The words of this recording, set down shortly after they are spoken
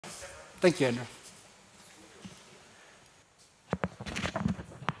Thank you, Andrew.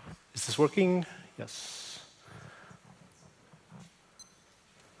 Is this working? Yes.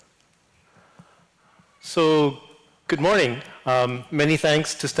 So, good morning. Many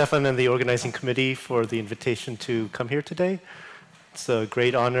thanks to Stefan and the organizing committee for the invitation to come here today. It's a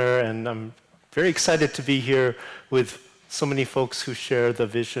great honor, and I'm very excited to be here with so many folks who share the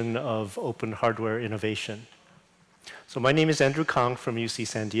vision of open hardware innovation. So my name is Andrew Kahng from UC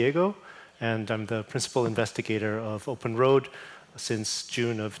San Diego, and I'm the principal investigator of OpenROAD since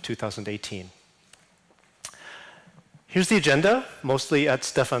June of 2018. Here's the agenda, mostly at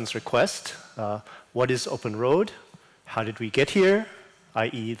Stefan's request. What is OpenROAD? How did we get here,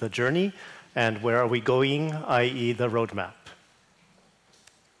 i.e. the journey? And where are we going, i.e. the roadmap?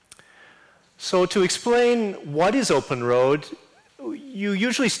 So to explain what is OpenROAD, you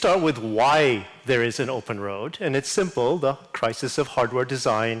usually start with why there is an OpenROAD. And it's simple, the crisis of hardware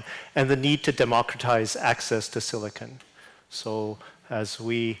design and the need to democratize access to silicon. So as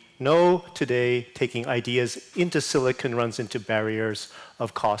we know today, taking ideas into silicon runs into barriers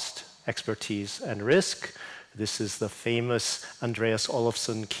of cost, expertise, and risk. This is the famous Andreas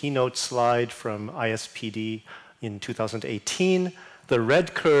Olofsson keynote slide from ISPD in 2018. The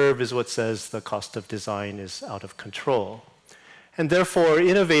red curve is what says the cost of design is out of control. And therefore,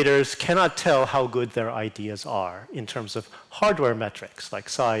 innovators cannot tell how good their ideas are in terms of hardware metrics like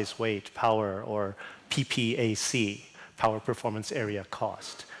size, weight, power, or PPAC, power performance area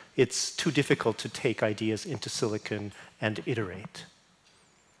cost. It's too difficult to take ideas into silicon and iterate.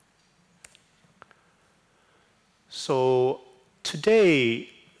 So today,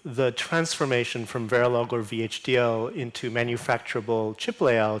 the transformation from Verilog or VHDL into manufacturable chip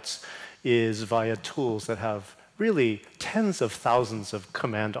layouts is via tools that have really tens of thousands of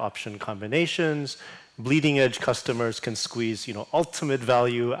command option combinations. Bleeding edge customers can squeeze ultimate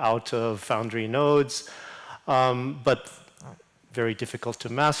value out of foundry nodes, but very difficult to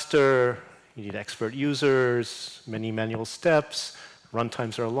master. You need expert users, many manual steps.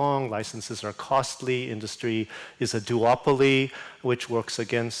 Runtimes are long, licenses are costly, industry is a duopoly, which works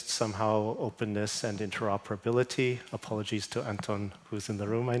against somehow openness and interoperability. Apologies to Anton, who's in the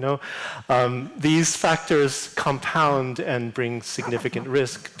room, I know. These factors compound and bring significant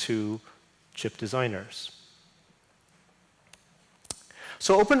risk to chip designers.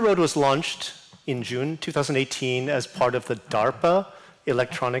 So OpenROAD was launched in June 2018 as part of the DARPA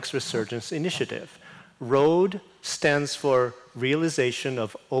Electronics Resurgence Initiative. ROAD stands for Realization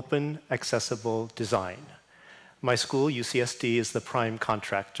of Open Accessible Design. My school, UCSD, is the prime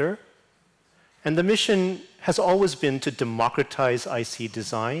contractor. And the mission has always been to democratize IC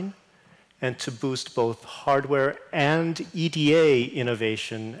design and to boost both hardware and EDA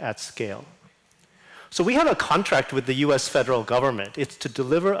innovation at scale. So we have a contract with the US federal government. It's to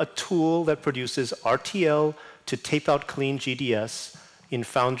deliver a tool that produces RTL to tape-out clean GDS in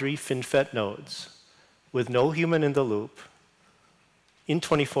foundry FinFET nodes with no human in the loop, in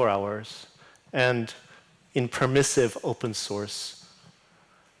 24 hours, and in permissive open source.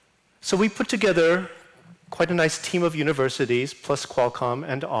 So we put together quite a nice team of universities, plus Qualcomm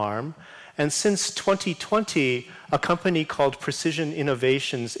and ARM, and since 2020, a company called Precision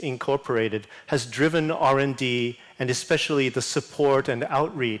Innovations Incorporated has driven R&D and especially the support and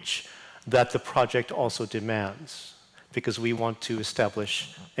outreach that the project also demands, because we want to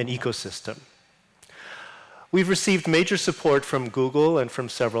establish an ecosystem. We've received major support from Google and from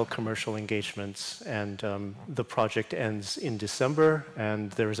several commercial engagements, and the project ends in December, and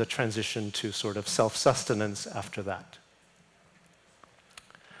there is a transition to sort of self-sustenance after that.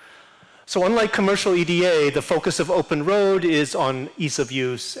 So unlike commercial EDA, the focus of OpenROAD is on ease of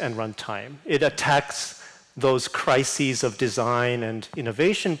use and runtime. It attacks those crises of design and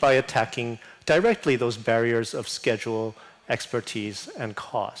innovation by attacking directly those barriers of schedule, expertise, and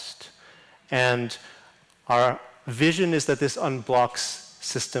cost. And our vision is that this unblocks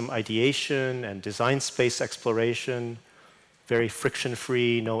system ideation and design space exploration, very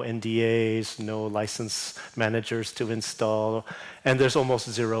friction-free, no NDAs, no license managers to install, and there's almost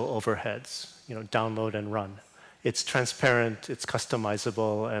zero overheads, download and run. It's transparent, it's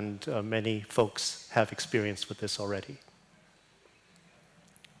customizable, and many folks have experience with this already.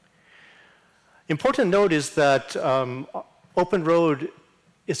 Important note is that OpenROAD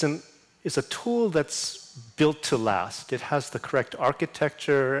is a tool that's built to last. It has the correct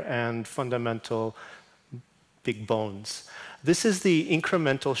architecture and fundamental big bones. This is the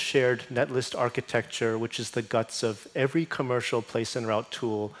incremental shared netlist architecture, which is the guts of every commercial place and route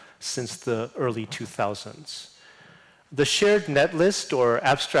tool since the early 2000s. The shared netlist or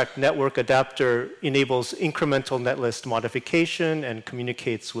abstract network adapter enables incremental netlist modification and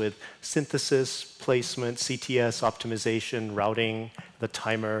communicates with synthesis, placement, CTS, optimization, routing, the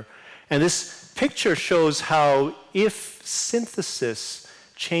timer. And this picture shows how if synthesis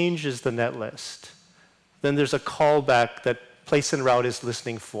changes the netlist, then there's a callback that place and route is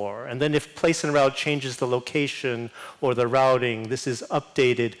listening for. And then if place and route changes the location or the routing, this is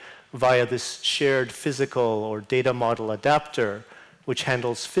updated via this shared physical or data model adapter, which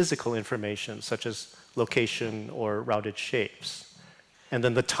handles physical information, such as location or routed shapes. And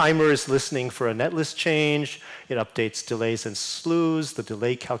then the timer is listening for a netlist change. It updates delays and slews. The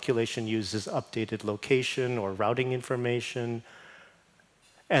delay calculation uses updated location or routing information.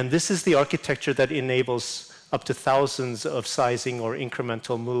 And this is the architecture that enables up to thousands of sizing or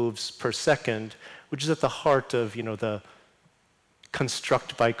incremental moves per second, which is at the heart of, the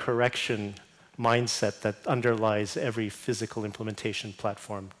construct by correction mindset that underlies every physical implementation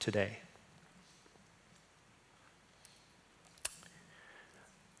platform today.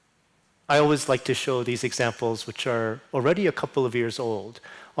 I always like to show these examples, which are already a couple of years old.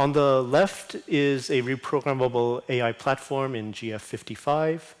 On the left is a reprogrammable AI platform in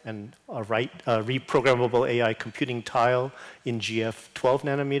GF55 and a reprogrammable AI computing tile in GF 12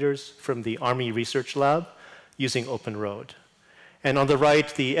 nanometers from the Army Research Lab using OpenROAD. And on the right,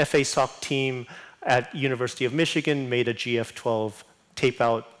 the FASOC team at University of Michigan made a GF12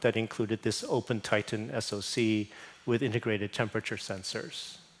 tape-out that included this OpenTitan SoC with integrated temperature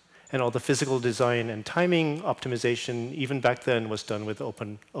sensors. And all the physical design and timing optimization, even back then, was done with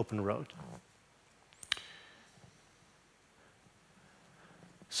OpenROAD.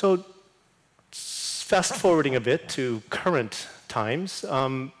 So fast forwarding a bit to current times,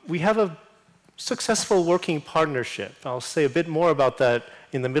 we have a successful working partnership. I'll say a bit more about that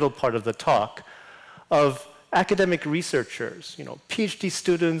in the middle part of the talk, of academic researchers, PhD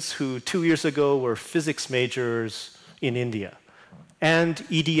students who 2 years ago were physics majors in India, and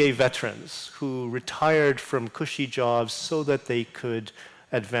EDA veterans who retired from cushy jobs so that they could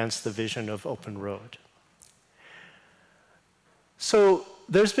advance the vision of OpenROAD. So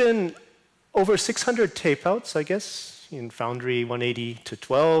there's been over 600 tape-outs, I guess, in Foundry 180 to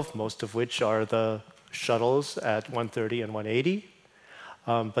 12, most of which are the shuttles at 130 and 180.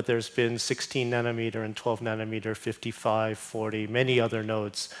 But there's been 16 nanometer and 12 nanometer, 55, 40, many other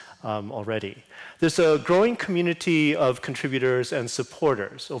nodes already. There's a growing community of contributors and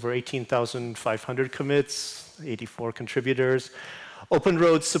supporters, over 18,500 commits, 84 contributors.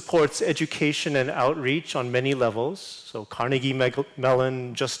 OpenROAD supports education and outreach on many levels. So Carnegie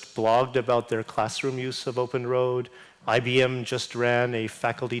Mellon just blogged about their classroom use of OpenROAD. IBM just ran a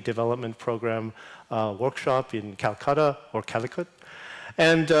faculty development program workshop in Calcutta or Calicut.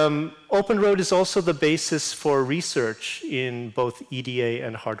 And OpenROAD is also the basis for research in both EDA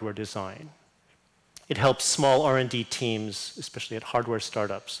and hardware design. It helps small R&D teams, especially at hardware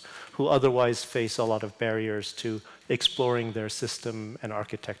startups, who otherwise face a lot of barriers to exploring their system and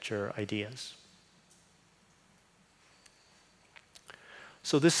architecture ideas.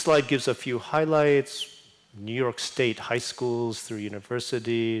 So this slide gives a few highlights. New York State high schools through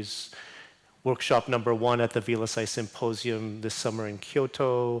universities, workshop number 1 at the VLSI Symposium this summer in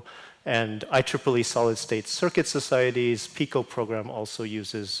Kyoto, and IEEE solid-state circuit societies. PICO program also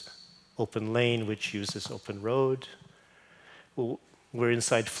uses OpenLane, which uses OpenROAD. We're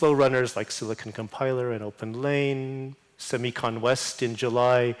inside flow runners like Silicon Compiler and OpenLane. Semicon West in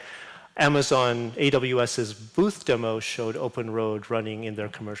July. Amazon AWS's booth demo showed OpenROAD running in their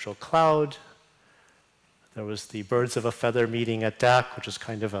commercial cloud. There was the Birds of a Feather meeting at DAC, which is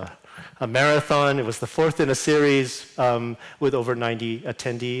kind of a marathon. It was the 4th in a series with over 90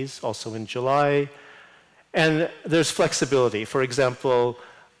 attendees, also in July. And there's flexibility. For example,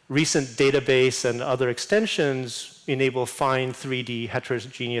 recent database and other extensions enable fine 3D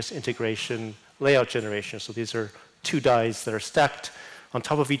heterogeneous integration layout generation. So these are 2 dies that are stacked on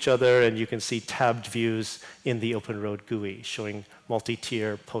top of each other, and you can see tabbed views in the OpenROAD GUI showing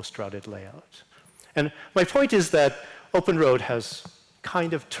multi-tier post-routed layout. And my point is that OpenROAD has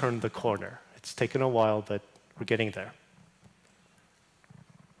kind of turned the corner. It's taken a while, but we're getting there.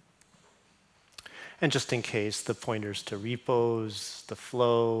 And just in case, the pointers to repos, the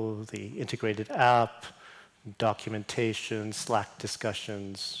flow, the integrated app, documentation, Slack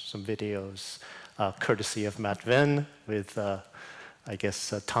discussions, some videos, courtesy of Matt Venn with, I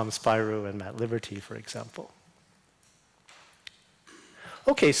guess, Tom Spyro and Matt Liberty, for example.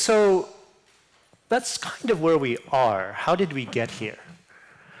 OK, so that's kind of where we are. How did we get here?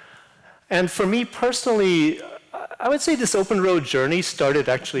 And for me personally, I would say this OpenROAD journey started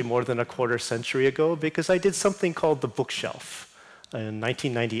actually more than a quarter century ago because I did something called the bookshelf in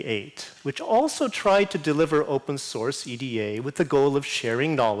 1998, which also tried to deliver open source EDA with the goal of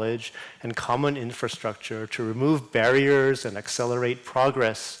sharing knowledge and common infrastructure to remove barriers and accelerate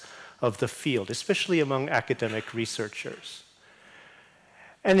progress of the field, especially among academic researchers.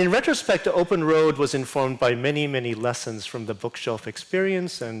 And in retrospect, OpenROAD was informed by many, many lessons from the bookshelf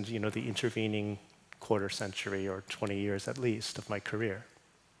experience and the intervening quarter century or 20 years at least of my career.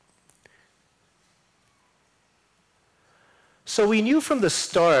 So we knew from the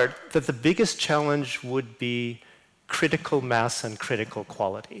start that the biggest challenge would be critical mass and critical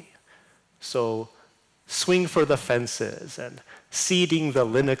quality. So swing for the fences and seeding the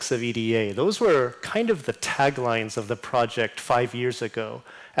Linux of EDA, those were kind of the taglines of the project 5 years ago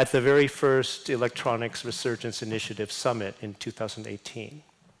at the very first Electronics Resurgence Initiative Summit in 2018.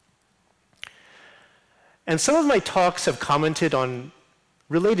 And some of my talks have commented on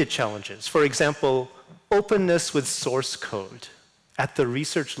related challenges. For example, openness with source code at the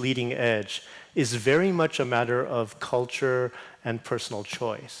research leading edge is very much a matter of culture and personal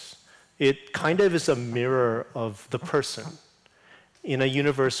choice. It kind of is a mirror of the person in a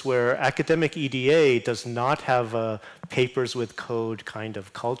universe where academic EDA does not have a papers with code kind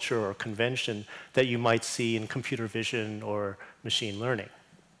of culture or convention that you might see in computer vision or machine learning.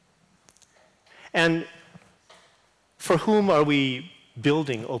 And for whom are we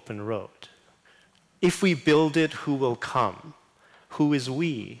building OpenROAD? If we build it, who will come? Who is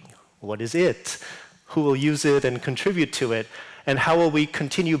we? What is it? Who will use it and contribute to it? And how will we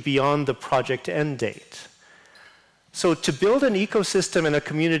continue beyond the project end date? So to build an ecosystem and a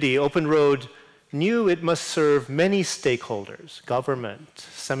community, OpenROAD knew it must serve many stakeholders: government,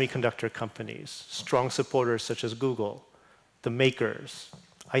 semiconductor companies, strong supporters such as Google, the makers,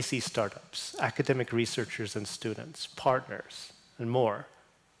 IC startups, academic researchers and students, partners, and more,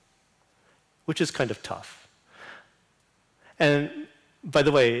 which is kind of tough. And by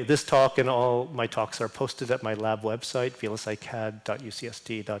the way, this talk and all my talks are posted at my lab website,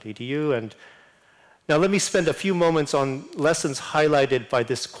 vlsicad.ucsd.edu. And now let me spend a few moments on lessons highlighted by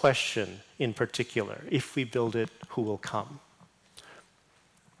this question in particular. If we build it, who will come?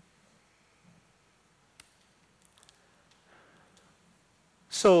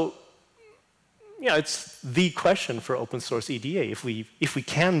 So, yeah, it's the question for open source EDA. If we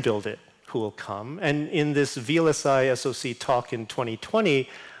can build it, who will come? And in this VLSI SOC talk in 2020,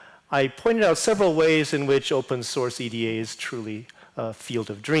 I pointed out several ways in which open source EDA is truly a field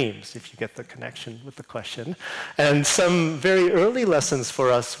of dreams, if you get the connection with the question. And some very early lessons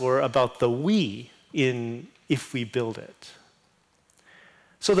for us were about the we in if we build it.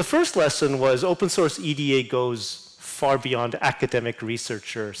 So the first lesson was open source EDA goes far beyond academic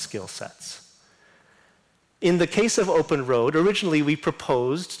researcher skill sets. In the case of OpenROAD, originally we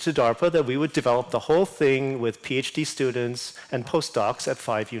proposed to DARPA that we would develop the whole thing with PhD students and postdocs at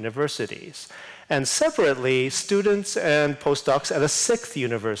 5 universities. And separately, students and postdocs at a 6th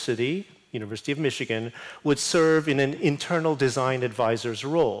university, University of Michigan, would serve in an internal design advisor's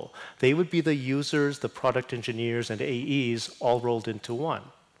role. They would be the users, the product engineers, and AEs all rolled into one.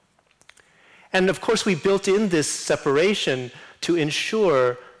 And of course, we built in this separation to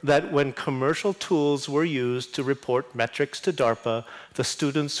ensure that when commercial tools were used to report metrics to DARPA, the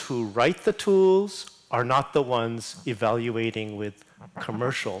students who write the tools are not the ones evaluating with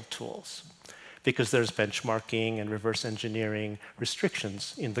commercial tools, because there's benchmarking and reverse engineering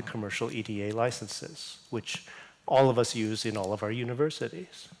restrictions in the commercial EDA licenses, which all of us use in all of our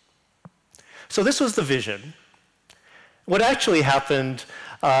universities. So this was the vision. What actually happened,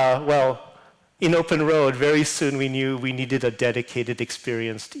 in OpenROAD, very soon we knew we needed a dedicated,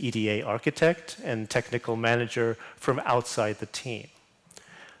 experienced EDA architect and technical manager from outside the team.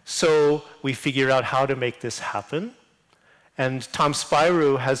 So we figured out how to make this happen. And Tom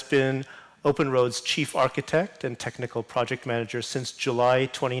Spyru has been OpenROAD's chief architect and technical project manager since July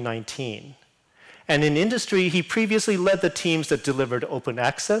 2019. And in industry, he previously led the teams that delivered open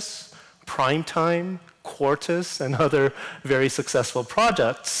access, Primetime, Quartus, and other very successful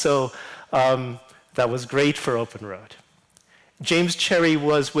products. So that was great for OpenROAD. James Cherry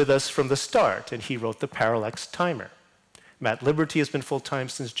was with us from the start, and he wrote the Parallax timer. Matt Liberty has been full-time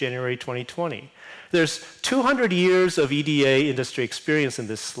since January 2020. There's 200 years of EDA industry experience in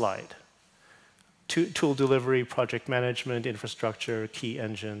this slide. Tool delivery, project management, infrastructure, key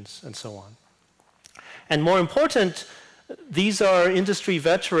engines, and so on. And more important, these are industry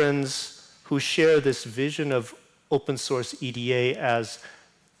veterans who share this vision of open source EDA as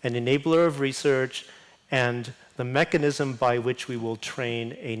an enabler of research and the mechanism by which we will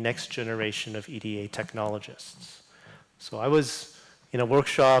train a next generation of EDA technologists. So I was in a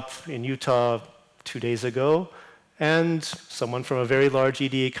workshop in Utah 2 days ago, and someone from a very large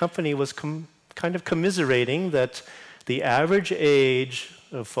EDA company was kind of commiserating that the average age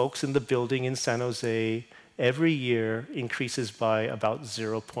of folks in the building in San Jose every year increases by about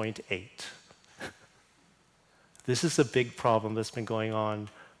 0.8. This is a big problem that's been going on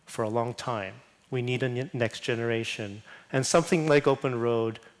for a long time. We need a next generation, and something like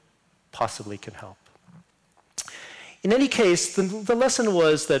OpenROAD possibly can help. In any case, the lesson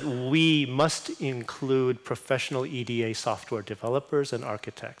was that we must include professional EDA software developers and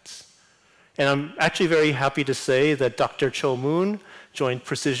architects. And I'm actually very happy to say that Dr. Cho Moon joined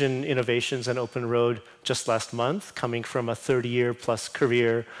Precision Innovations and OpenROAD just last month, coming from a 30-year-plus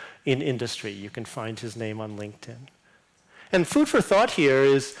career in industry. You can find his name on LinkedIn. And food for thought here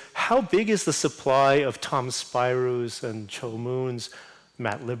is, how big is the supply of Tom Spyru's and Cho Moon's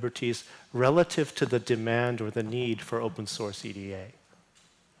Matt Liberty's relative to the demand or the need for open source EDA?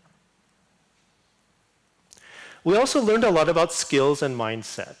 We also learned a lot about skills and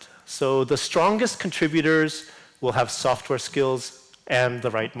mindset. So the strongest contributors will have software skills and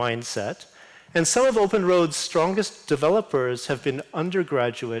the right mindset. And some of OpenROAD's strongest developers have been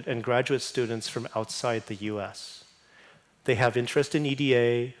undergraduate and graduate students from outside the US. They have interest in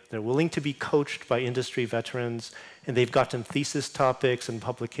EDA, they're willing to be coached by industry veterans, and they've gotten thesis topics and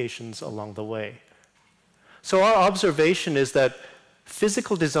publications along the way. So our observation is that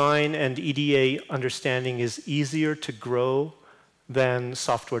physical design and EDA understanding is easier to grow than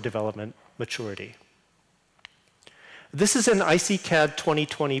software development maturity. This is an ICCAD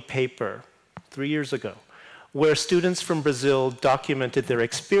 2020 paper 3 years ago, where students from Brazil documented their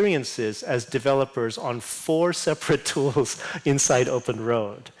experiences as developers on 4 separate tools inside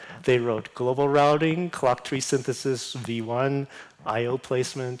OpenROAD. They wrote global routing, clock tree synthesis, V1, I/O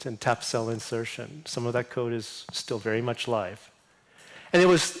placement, and tap cell insertion. Some of that code is still very much live. And it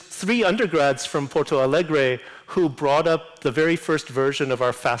was 3 undergrads from Porto Alegre who brought up the very first version of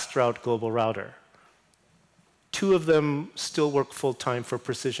our fast route global router. 2 of them still work full-time for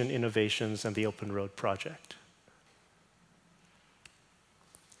Precision Innovations and the OpenROAD project.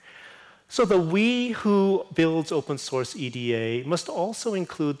 So the we who builds open source EDA must also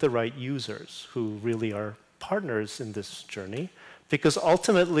include the right users who really are partners in this journey, because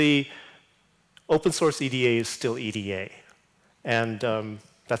ultimately, open source EDA is still EDA. And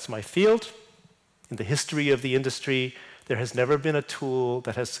that's my field. In the history of the industry, there has never been a tool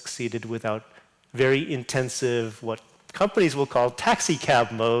that has succeeded without very intensive, what companies will call taxi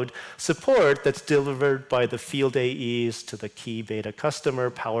cab mode support that's delivered by the field AEs to the key beta customer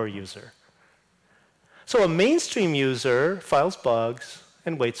power user. So a mainstream user files bugs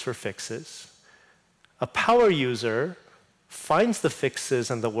and waits for fixes. A power user finds the fixes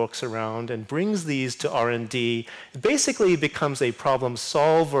and the works around and brings these to R&D. It basically becomes a problem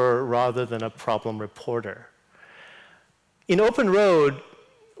solver rather than a problem reporter. In OpenROAD,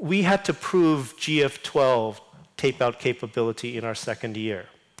 we had to prove GF12 tape-out capability in our second year.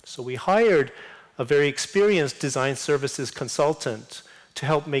 So we hired a very experienced design services consultant to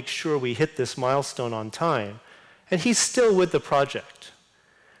help make sure we hit this milestone on time. And he's still with the project.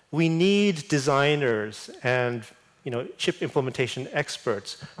 We need designers and chip implementation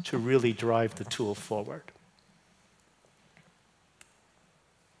experts to really drive the tool forward.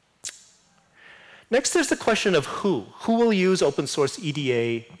 Next, there's the question of who. Who will use open source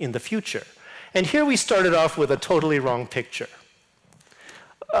EDA in the future? And here we started off with a totally wrong picture.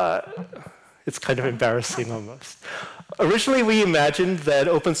 It's kind of embarrassing almost. Originally, we imagined that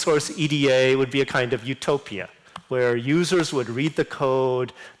open source EDA would be a kind of utopia, where users would read the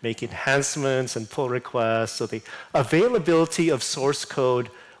code, make enhancements, and pull requests, so the availability of source code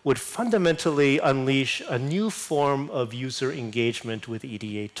would fundamentally unleash a new form of user engagement with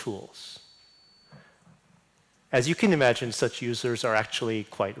EDA tools. As you can imagine, such users are actually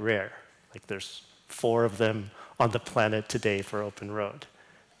quite rare. Like there's 4 of them on the planet today for OpenROAD.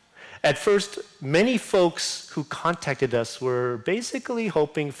 At first, many folks who contacted us were basically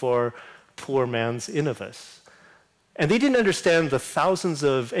hoping for poor man's Innovus. And they didn't understand the thousands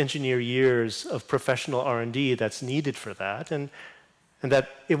of engineer years of professional R&D that's needed for that, and that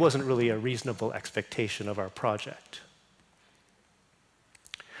it wasn't really a reasonable expectation of our project.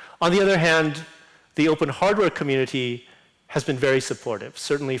 On the other hand, the open hardware community has been very supportive,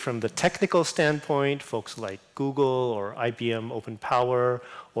 certainly from the technical standpoint, folks like Google or IBM Open Power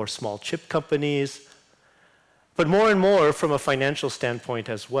or small chip companies, but more and more from a financial standpoint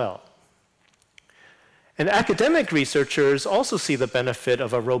as well. And academic researchers also see the benefit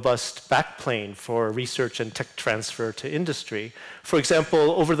of a robust backplane for research and tech transfer to industry. For example,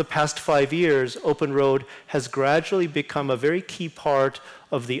 over the past 5 years, OpenROAD has gradually become a very key part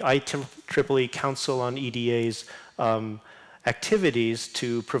of the IEEE Council on EDA's activities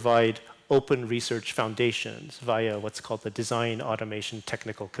to provide open research foundations via what's called the Design Automation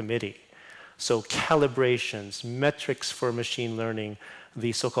Technical Committee. So calibrations, metrics for machine learning,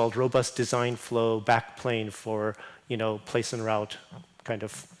 the so-called robust design flow backplane for, place and route kind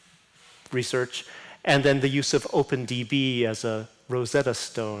of research, and then the use of OpenDB as a Rosetta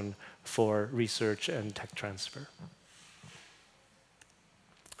Stone for research and tech transfer.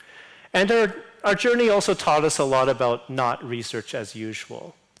 And our journey also taught us a lot about not research as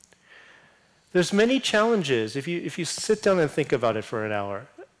usual. There's many challenges. If you sit down and think about it for an hour,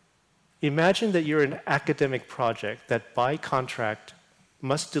 imagine that you're an academic project that by contract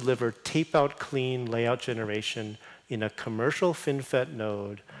must deliver tape-out clean layout generation in a commercial FinFET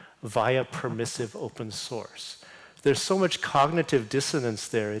node via permissive open source. There's so much cognitive dissonance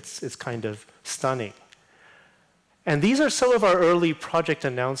there, it's kind of stunning. And these are some of our early project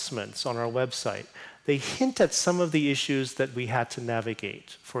announcements on our website. They hint at some of the issues that we had to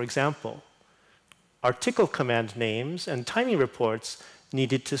navigate. For example, article command names and timing reports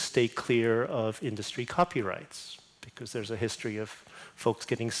needed to stay clear of industry copyrights because there's a history of folks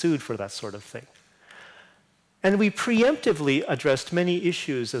getting sued for that sort of thing. And we preemptively addressed many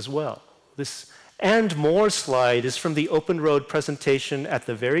issues as well. This "and more" slide is from the OpenROAD presentation at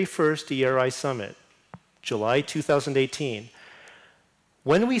the very first ERI Summit, July 2018.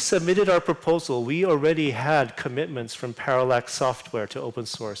 When we submitted our proposal, we already had commitments from Parallax Software to open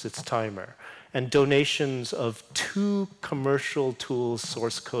source its timer, and donations of 2 commercial tools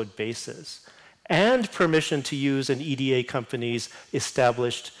source code bases, and permission to use an EDA company's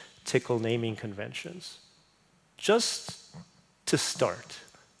established TICL naming conventions. Just to start,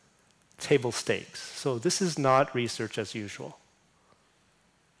 table stakes. So this is not research as usual.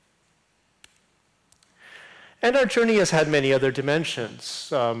 And our journey has had many other dimensions.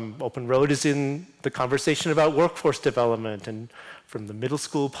 OpenROAD is in the conversation about workforce development, and from the middle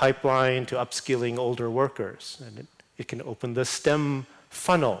school pipeline to upskilling older workers. And it can open the STEM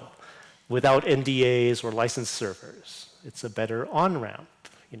funnel without NDAs or license servers. It's a better on-ramp.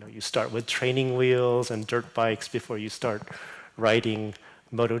 You start with training wheels and dirt bikes before you start riding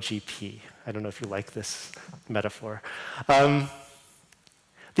MotoGP. I don't know if you like this metaphor.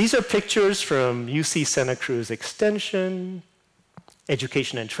 These are pictures from UC Santa Cruz Extension,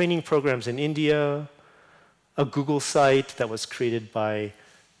 education and training programs in India, a Google site that was created by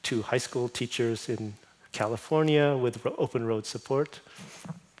 2 high school teachers in California with OpenROAD support.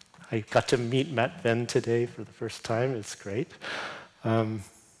 I got to meet Matt Venn today for the first time. It's great. Our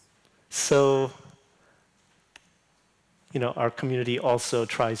community also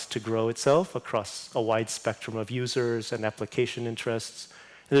tries to grow itself across a wide spectrum of users and application interests.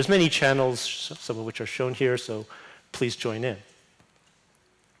 And there's many channels, some of which are shown here, so please join in.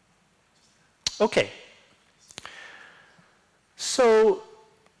 Okay. So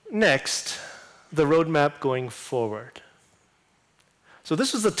next, the roadmap going forward. So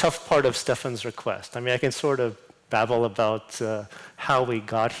this was the tough part of Stefan's request. I can sort of babble about how we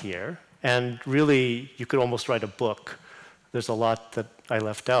got here, and really, you could almost write a book. There's a lot that I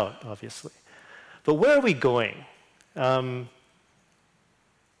left out, obviously. But where are we going? Well,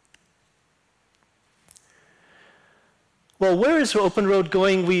 where is OpenROAD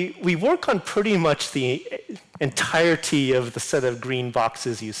going? We work on pretty much the entirety of the set of green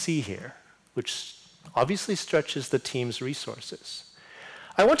boxes you see here, which obviously stretches the team's resources.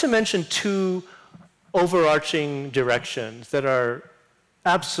 I want to mention 2 overarching directions that are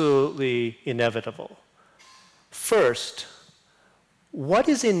absolutely inevitable. First, what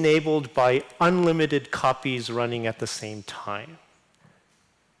is enabled by unlimited copies running at the same time?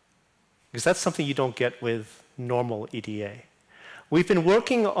 Because that's something you don't get with normal EDA. We've been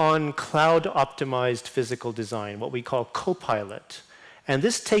working on cloud-optimized physical design, what we call Copilot. And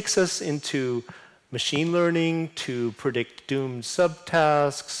this takes us into machine learning to predict doomed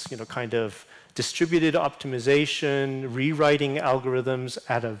subtasks, kind of distributed optimization, rewriting algorithms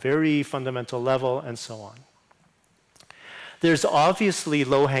at a very fundamental level, and so on. There's obviously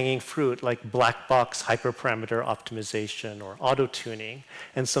low-hanging fruit like black box hyperparameter optimization or auto-tuning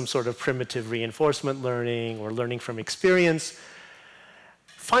and some sort of primitive reinforcement learning or learning from experience.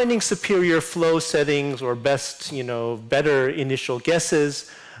 Finding superior flow settings or better initial guesses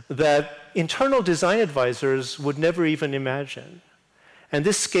that internal design advisors would never even imagine. And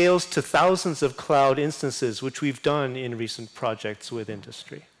this scales to thousands of cloud instances, which we've done in recent projects with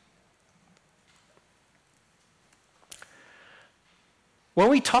industry. When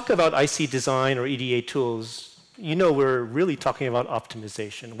we talk about IC design or EDA tools, you know we're really talking about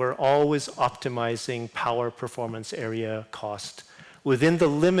optimization. We're always optimizing power, performance, area, cost within the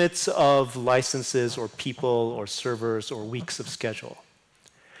limits of licenses or people or servers or weeks of schedule.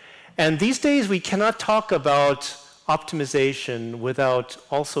 And these days, we cannot talk about optimization without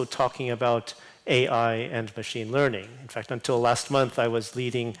also talking about AI and machine learning. In fact, until last month, I was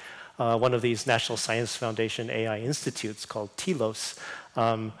leading one of these National Science Foundation AI institutes called TILOS,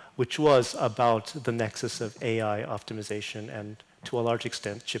 which was about the nexus of AI optimization and, to a large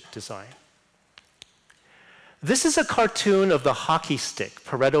extent, chip design. This is a cartoon of the hockey stick,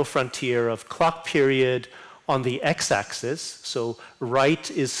 Pareto frontier of clock period on the x-axis. So right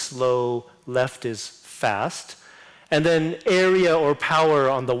is slow, left is fast. And then area or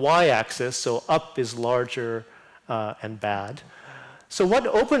power on the y-axis, so up is larger and bad. So what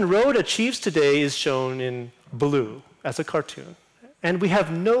OpenROAD achieves today is shown in blue as a cartoon. And we have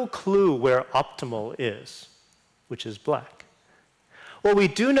no clue where optimal is, which is black. What we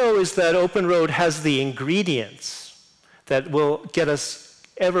do know is that OpenROAD has the ingredients that will get us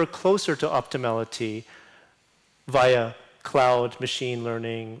ever closer to optimality via cloud, machine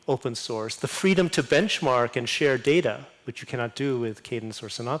learning, open source, the freedom to benchmark and share data, which you cannot do with Cadence or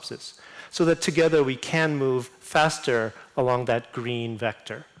Synopsys, so that together we can move faster along that green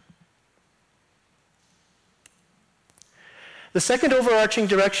vector. The second overarching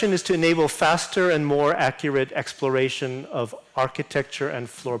direction is to enable faster and more accurate exploration of architecture and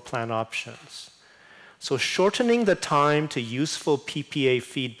floor plan options. So shortening the time to useful PPA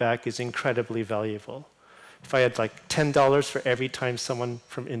feedback is incredibly valuable. If I had like $10 for every time someone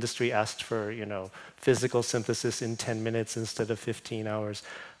from industry asked for, physical synthesis in 10 minutes instead of 15 hours,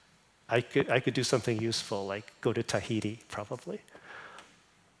 I could do something useful, like go to Tahiti, probably.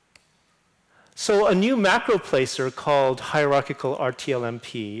 So a new macro placer called hierarchical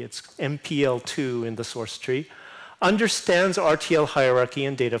RTL-MP, it's MPL2 in the source tree, understands RTL hierarchy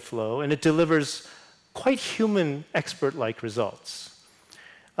and data flow, and it delivers quite human expert-like results.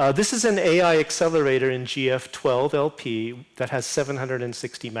 This is an AI accelerator in GF12LP that has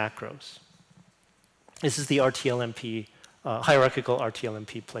 760 macros. This is the RTL-MP, hierarchical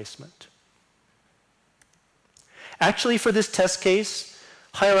RTL-MP placement. Actually, for this test case,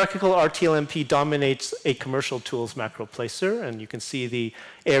 hierarchical RTL-MP dominates a commercial tools macro placer, and you can see the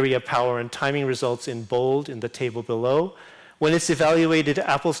area, power, and timing results in bold in the table below when it's evaluated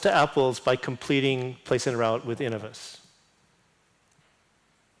apples to apples by completing place and route with Innovus.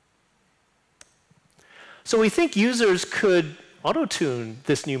 So we think users could auto-tune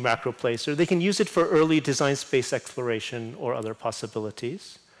this new macro placer. They can use it for early design space exploration or other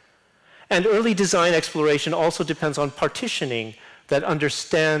possibilities. And early design exploration also depends on partitioning that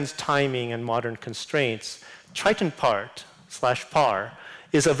understands timing and modern constraints. TritonPart/PAR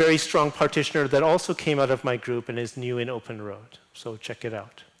is a very strong partitioner that also came out of my group and is new in OpenROAD. So check it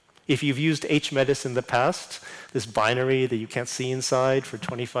out. If you've used HMetis in the past, this binary that you can't see inside for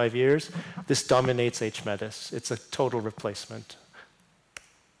 25 years, this dominates HMetis. It's a total replacement.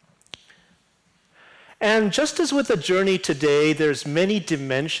 And just as with the journey today, there's many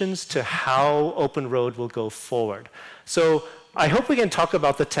dimensions to how OpenROAD will go forward. So I hope we can talk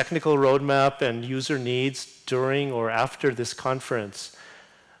about the technical roadmap and user needs during or after this conference.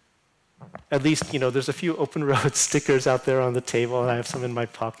 At least, there's a few OpenROAD stickers out there on the table, and I have some in my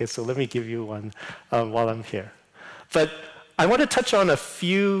pocket, so let me give you one while I'm here. But I want to touch on a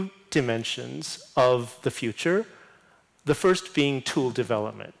few dimensions of the future, the first being tool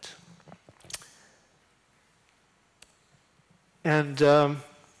development. And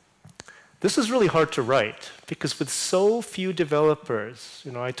this is really hard to write, because with so few developers,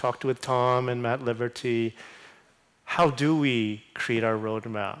 I talked with Tom and Matt Liberty, how do we create our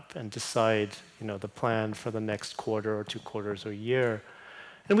roadmap and decide, the plan for the next quarter or 2 quarters or year?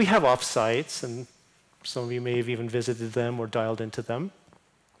 And we have offsites, and some of you may have even visited them or dialed into them.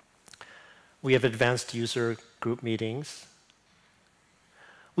 We have advanced user group meetings.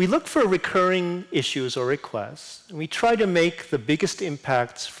 We look for recurring issues or requests, and we try to make the biggest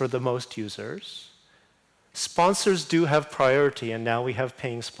impacts for the most users. Sponsors do have priority, and now we have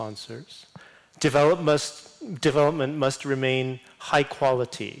paying sponsors. Development must remain high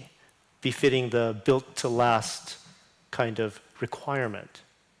quality, befitting the built-to-last kind of requirement.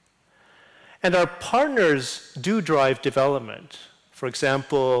 And our partners do drive development. For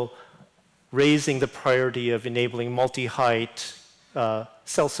example, raising the priority of enabling multi-height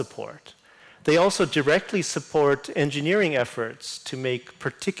cell support. They also directly support engineering efforts to make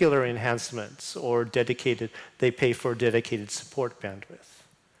particular enhancements or they pay for dedicated support bandwidth.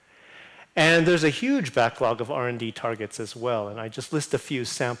 And there's a huge backlog of R&D targets as well, and I just list a few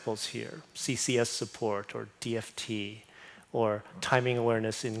samples here: CCS support, or DFT, or timing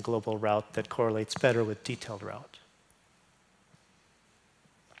awareness in global route that correlates better with detailed route.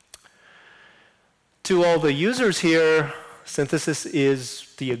 To all the users here, synthesis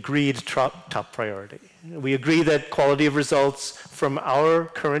is the agreed top priority. We agree that quality of results from our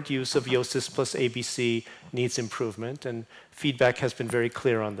current use of YOSYS plus ABC needs improvement, and feedback has been very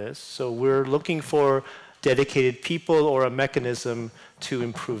clear on this. So we're looking for dedicated people or a mechanism to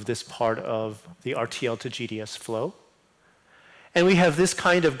improve this part of the RTL-to-GDS flow. And we have this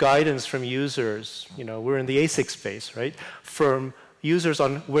kind of guidance from users. We're in the ASIC space, right? From users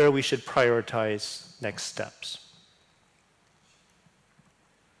on where we should prioritize next steps.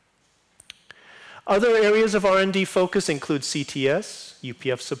 Other areas of R&D focus include CTS,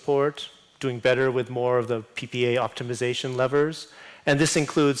 UPF support, doing better with more of the PPA optimization levers. And this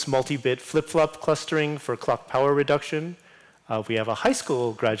includes multi-bit flip-flop clustering for clock power reduction. We have a high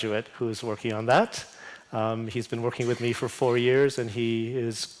school graduate who is working on that. He's been working with me for 4 years, and he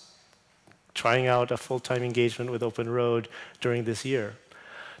is trying out a full-time engagement with OpenROAD during this year.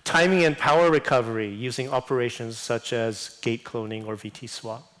 Timing and power recovery using operations such as gate cloning or VT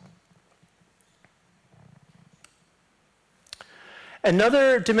swap.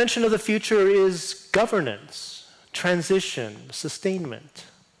 Another dimension of the future is governance, transition, sustainment.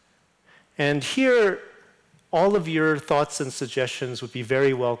 And here, all of your thoughts and suggestions would be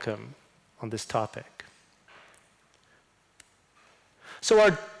very welcome on this topic. So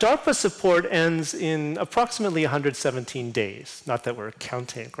our DARPA support ends in approximately 117 days, not that we're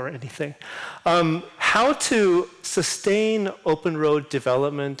counting or anything. How to sustain OpenROAD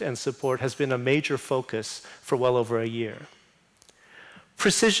development and support has been a major focus for well over a year.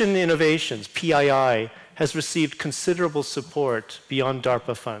 Precision Innovations, PII, has received considerable support beyond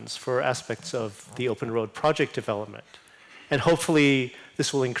DARPA funds for aspects of the OpenROAD project development. And hopefully,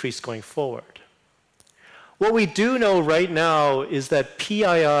 this will increase going forward. What we do know right now is that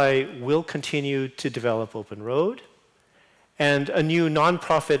PII will continue to develop OpenROAD, and a new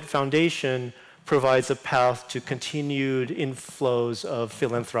nonprofit foundation provides a path to continued inflows of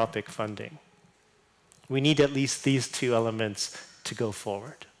philanthropic funding. We need at least these two elements to go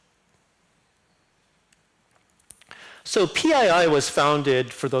forward. So PII was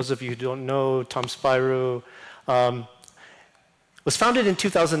founded, for those of you who don't know, Tom Spyru, was founded in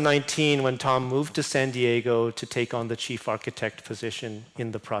 2019 when Tom moved to San Diego to take on the chief architect position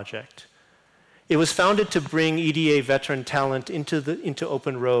in the project. It was founded to bring EDA veteran talent into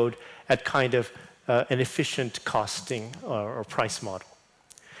OpenROAD at kind of an efficient costing or price model.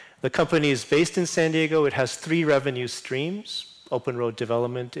 The company is based in San Diego. It has 3 revenue streams. OpenROAD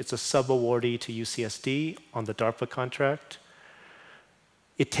development, it's a sub-awardee to UCSD on the DARPA contract.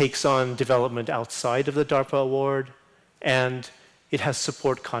 It takes on development outside of the DARPA award, and it has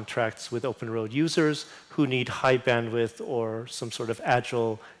support contracts with OpenROAD users who need high bandwidth or some sort of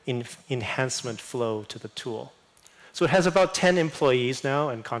agile enhancement flow to the tool. So it has about 10 employees now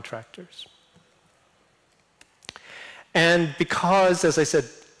and contractors. And because, as I said,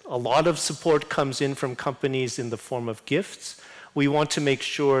 a lot of support comes in from companies in the form of gifts, we want to make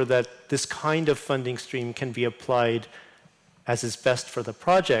sure that this kind of funding stream can be applied as is best for the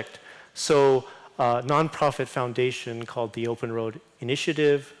project. So a nonprofit foundation called the OpenROAD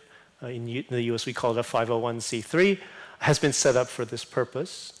Initiative, in the US we call it a 501c3, has been set up for this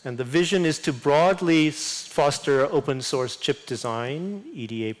purpose. And the vision is to broadly foster open source chip design,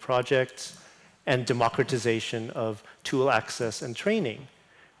 EDA projects, and democratization of tool access and training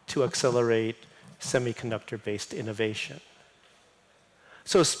to accelerate semiconductor-based innovation.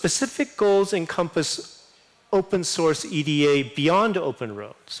 So specific goals encompass open source EDA beyond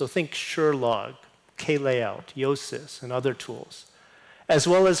OpenROAD. So think Sherlog, K-Layout, YOSYS, and other tools, as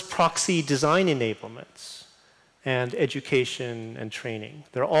well as proxy design enablements and education and training.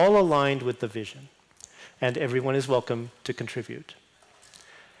 They're all aligned with the vision, and everyone is welcome to contribute.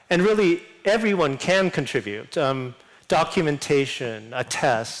 And really, everyone can contribute. Documentation, a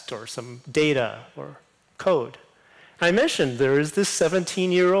test, or some data, or code. I mentioned there is this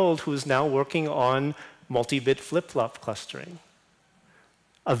 17-year-old who is now working on multi-bit flip-flop clustering.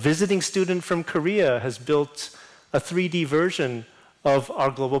 A visiting student from Korea has built a 3D version of our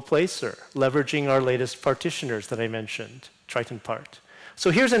global placer, leveraging our latest partitioners that I mentioned, Triton Part.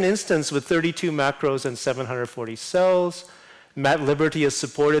 So here's an instance with 32 macros and 740 cells. Matt Liberty has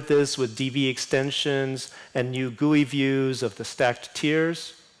supported this with DB extensions and new GUI views of the stacked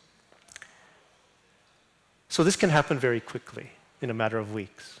tiers. So this can happen very quickly, in a matter of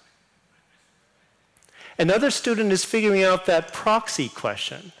weeks. Another student is figuring out that proxy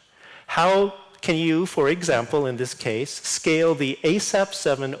question. How can you, for example, in this case, scale the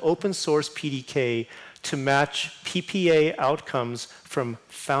ASAP7 open source PDK to match PPA outcomes from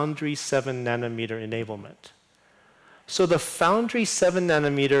Foundry 7 nanometer enablement? So the Foundry 7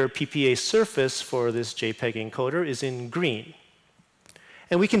 nanometer PPA surface for this JPEG encoder is in green.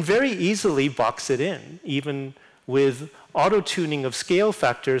 And we can very easily box it in, even with auto-tuning of scale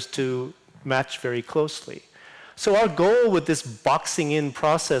factors to match very closely. So our goal with this boxing in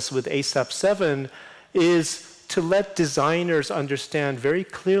process with ASAP7 is to let designers understand very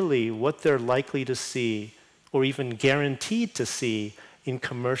clearly what they're likely to see or even guaranteed to see in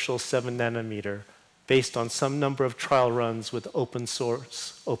commercial 7 nanometer based on some number of trial runs with open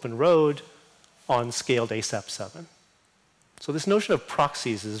source, OpenROAD on scaled ASAP7. So this notion of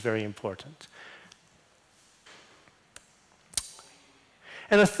proxies is very important.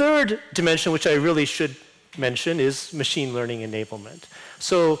 And a third dimension, which I really should mention, is machine learning enablement.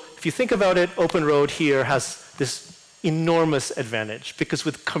 So if you think about it, OpenROAD here has this enormous advantage because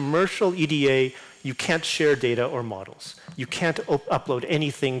with commercial EDA, you can't share data or models. You can't upload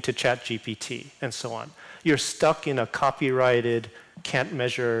anything to ChatGPT and so on. You're stuck in a copyrighted, can't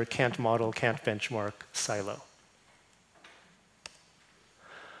measure, can't model, can't benchmark silo.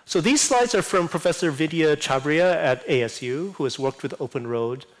 So these slides are from Professor Vidya Chabria at ASU, who has worked with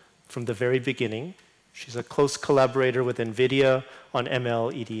OpenROAD from the very beginning. She's a close collaborator with NVIDIA on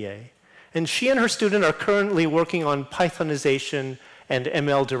ML EDA. And she and her student are currently working on Pythonization and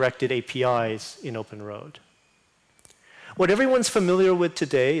ML-directed APIs in OpenROAD. What everyone's familiar with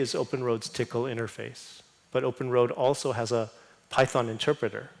today is OpenROAD's Tcl interface. But OpenROAD also has a Python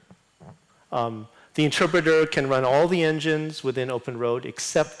interpreter. The interpreter can run all the engines within OpenROAD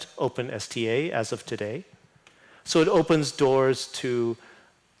except OpenSTA as of today. So it opens doors to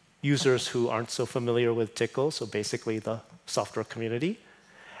users who aren't so familiar with Tcl, so basically the software community.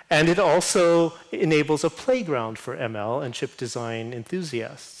 And it also enables a playground for ML and chip design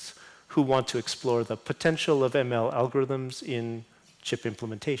enthusiasts who want to explore the potential of ML algorithms in chip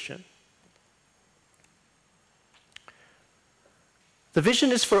implementation. The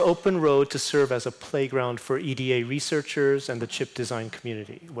vision is for OpenROAD to serve as a playground for EDA researchers and the chip design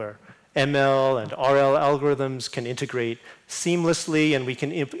community, where ML and RL algorithms can integrate seamlessly, and we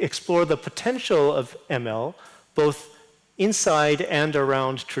can explore the potential of ML both inside and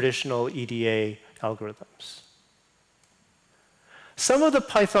around traditional EDA algorithms. Some of the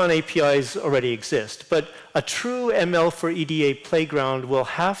Python APIs already exist, but a true ML for EDA playground will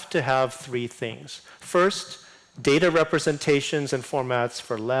have to have three things. First, data representations and formats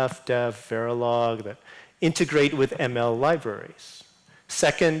for left, def, Verilog that integrate with ML libraries.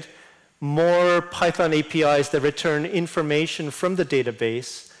 Second, more Python APIs that return information from the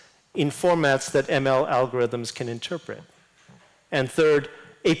database in formats that ML algorithms can interpret. And third,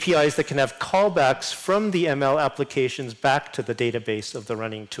 APIs that can have callbacks from the ML applications back to the database of the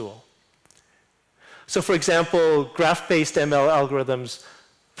running tool. So for example, graph-based ML algorithms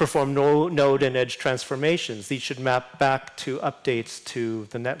perform node and edge transformations. These should map back to updates to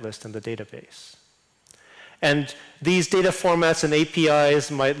the netlist and the database. And these data formats and APIs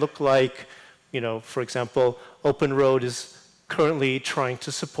might look like, for example, OpenROAD is currently trying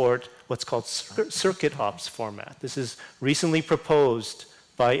to support what's called circuit hops format. This is recently proposed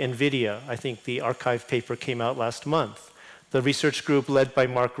by NVIDIA. I think the archive paper came out last month. The research group led by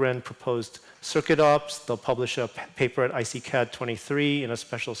Mark Wren proposed circuit ops. They'll publish a paper at ICCAD 23 in a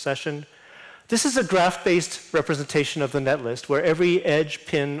special session. This is a graph-based representation of the netlist where every edge,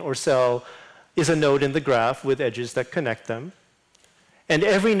 pin, or cell is a node in the graph with edges that connect them. And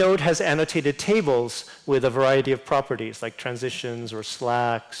every node has annotated tables with a variety of properties like transitions or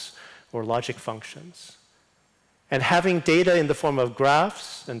slacks or logic functions. And having data in the form of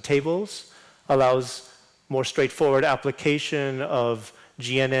graphs and tables allows more straightforward application of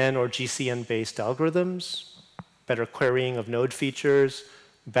GNN or GCN-based algorithms, better querying of node features,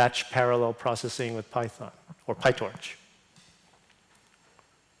 batch parallel processing with Python or PyTorch.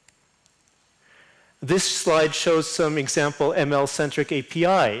 This slide shows some example ML-centric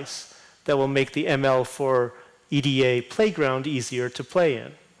APIs that will make the ML for EDA playground easier to play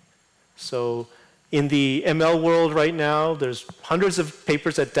in. So in the ML world right now, there's hundreds of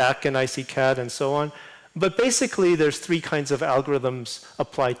papers at DAC and ICCAD and so on. But basically, there's three kinds of algorithms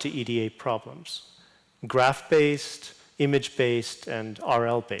applied to EDA problems: graph-based, image-based, and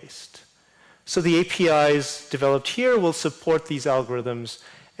RL-based. So the APIs developed here will support these algorithms,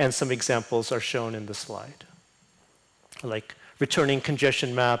 and some examples are shown in the slide, like returning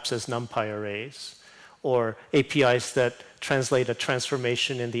congestion maps as NumPy arrays, or APIs that translate a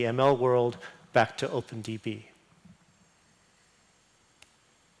transformation in the ML world back to OpenDB.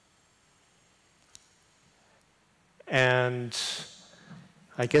 And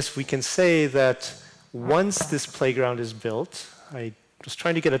I guess we can say that once this playground is built, I was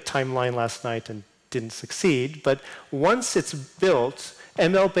trying to get a timeline last night and didn't succeed, but once it's built,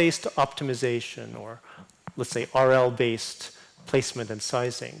 ML-based optimization, or let's say RL-based placement and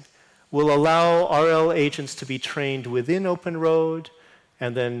sizing, will allow RL agents to be trained within OpenROAD,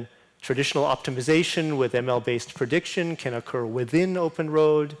 and then traditional optimization with ML-based prediction can occur within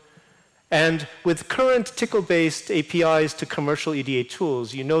OpenROAD. And with current Tcl-based APIs to commercial EDA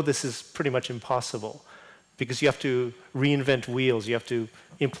tools, you know this is pretty much impossible, because you have to reinvent wheels. You have to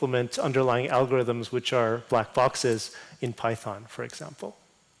implement underlying algorithms which are black boxes in Python, for example.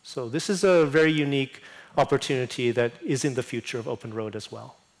 So this is a very unique opportunity that is in the future of OpenROAD as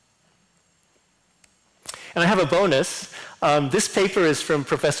well. And I have a bonus. This paper is from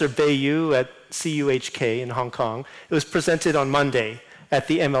Professor Bei Yu at CUHK in Hong Kong. It was presented on Monday at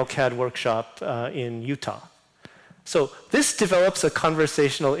the MLCAD workshop in Utah. So this develops a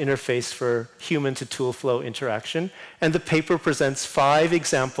conversational interface for human-to-tool flow interaction, and the paper presents 5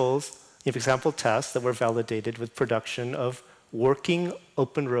 example tasks that were validated with production of working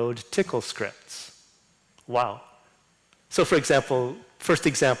OpenROAD Tcl scripts. Wow. So for example, first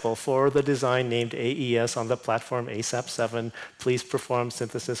example, for the design named AES on the platform ASAP7, please perform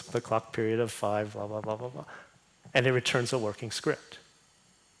synthesis with a clock period of 5, blah, blah, blah, blah, blah. And it returns a working script.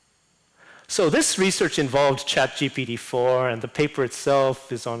 So this research involved ChatGPT-4, and the paper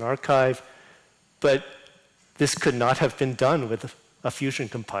itself is on arXiv, but this could not have been done with a Fusion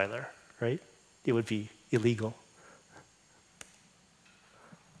compiler, right? It would be illegal.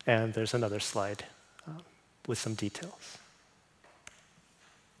 And there's another slide with some details.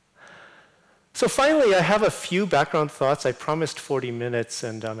 So finally, I have a few background thoughts. I promised 40 minutes,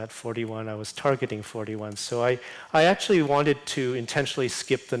 and I'm at 41. I was targeting 41. So I actually wanted to intentionally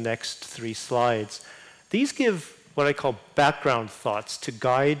skip the next 3 slides. These give what I call background thoughts to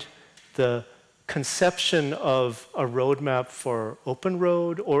guide the conception of a roadmap for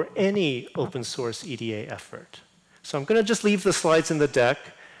OpenROAD or any open source EDA effort. So I'm going to just leave the slides in the deck,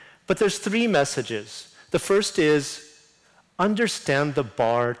 but there's 3 messages. The first is, understand the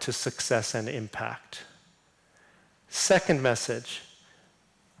bar to success and impact. Second message,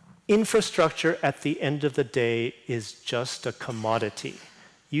 infrastructure at the end of the day is just a commodity.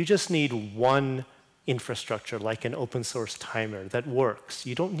 You just need one infrastructure, like an open source timer, that works.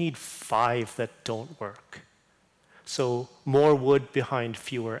 You don't need 5 that don't work. So more wood behind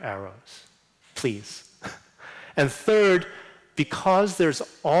fewer arrows, please. And third, because there's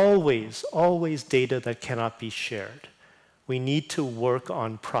always data that cannot be shared, we need to work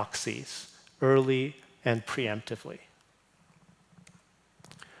on proxies early and preemptively.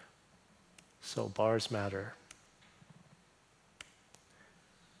 So bars matter.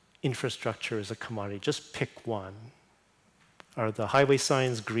 Infrastructure is a commodity. Just pick one. Are the highway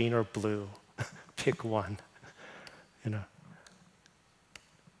signs green or blue? Pick one. You know.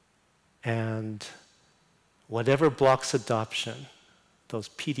 And whatever blocks adoption, those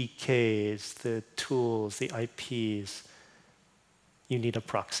PDKs, the tools, the IPs, you need a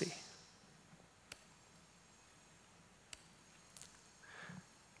proxy.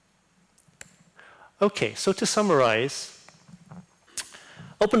 Okay, so to summarize,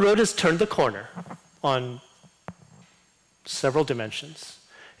 OpenROAD has turned the corner on several dimensions.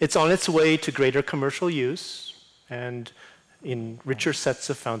 It's on its way to greater commercial use and in richer sets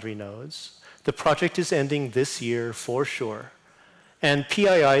of foundry nodes. The project is ending this year for sure. And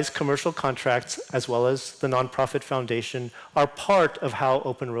PII's commercial contracts, as well as the nonprofit foundation, are part of how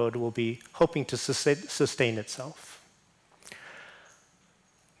OpenROAD will be hoping to sustain itself.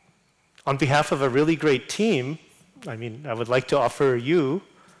 On behalf of a really great team, I would like to offer you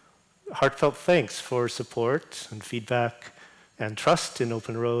heartfelt thanks for support and feedback and trust in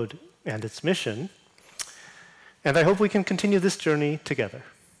OpenROAD and its mission. And I hope we can continue this journey together.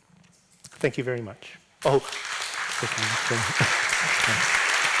 Thank you very much. Oh,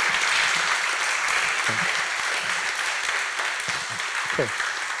 okay.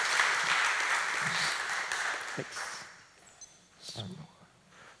 Thanks. So,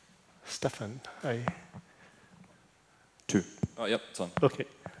 Stefan, Two. Oh, yep, it's on. Okay.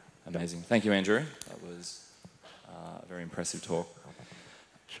 Amazing. Thank you, Andrew. That was a very impressive talk.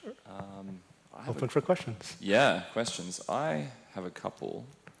 Sure. Open for questions. Yeah, questions. I have a couple.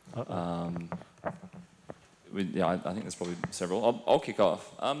 Yeah, I think there's probably several. I'll kick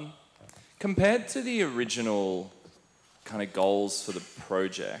off. Compared to the original kind of goals for the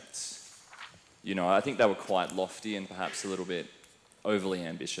project, you know, I think they were quite lofty and perhaps a little bit overly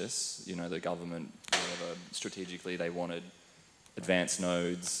ambitious. You know, the government, whatever, strategically they wanted advanced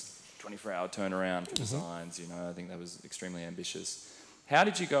nodes, 24-hour turnaround for designs, you know, I think that was extremely ambitious. How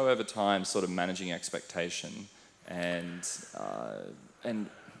did you go over time sort of managing expectation and a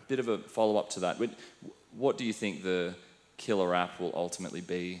bit of a follow-up to that, what do you think the killer app will ultimately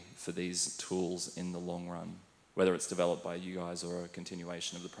be for these tools in the long run, whether it's developed by you guys or a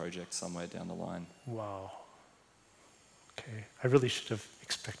continuation of the project somewhere down the line? Wow. Okay, I really should have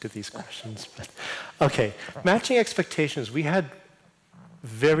expected these questions. But okay, matching expectations. We had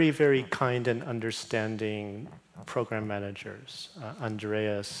very, very kind and understanding program managers.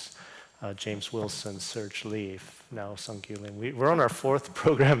 Andreas, James Wilson, Serge Leaf, now Sung-Kyu Lim. We're on our 4th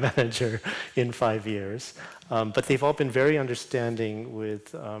program manager in 5 years. But they've all been very understanding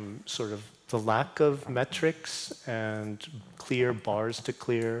with sort of the lack of metrics and clear bars to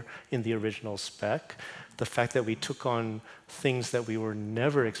clear in the original spec. The fact that we took on things that we were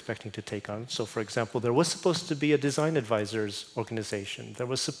never expecting to take on. So for example, there was supposed to be a design advisors organization. There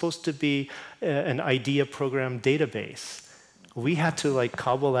was supposed to be an idea program database. We had to like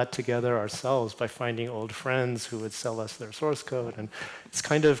cobble that together ourselves by finding old friends who would sell us their source code. And it's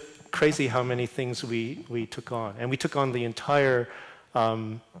kind of crazy how many things we took on. And we took on the entire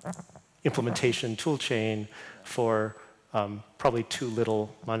implementation tool chain for probably too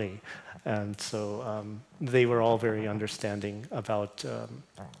little money. And so they were all very understanding about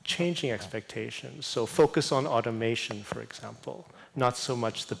changing expectations. So focus on automation, for example, not so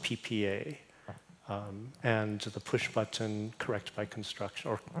much the PPA and the push button correct by construction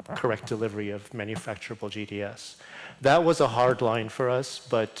or correct delivery of manufacturable GDS. That was a hard line for us,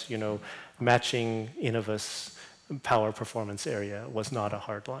 but you know, matching Innovus power performance area was not a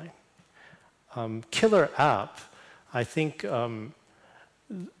hard line. Killer app, I think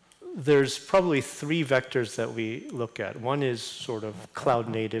there's probably 3 vectors that we look at. One is sort of cloud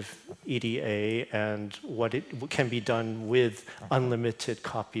native EDA and what can be done with unlimited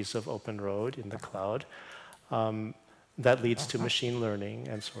copies of OpenROAD in the cloud. That leads to machine learning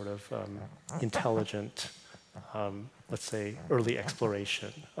and sort of intelligent, let's say, early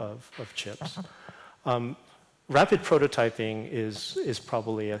exploration of chips. Rapid prototyping is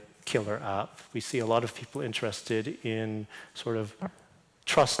probably a killer app. We see a lot of people interested in sort of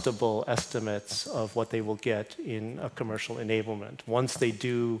trustable estimates of what they will get in a commercial enablement. Once they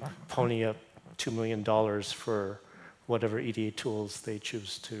do pony up $2 million for whatever EDA tools they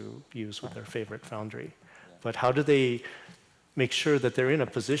choose to use with their favorite foundry. But how do they make sure that they're in a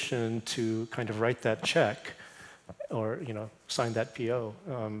position to kind of write that check or sign that PO?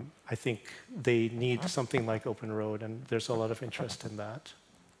 I think they need something like OpenROAD, and there's a lot of interest in that.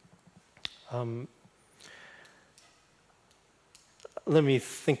 Let me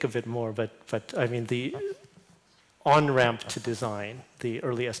think of it more, but I mean, the on-ramp to design, the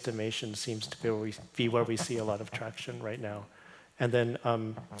early estimation seems to be where we see a lot of traction right now. And then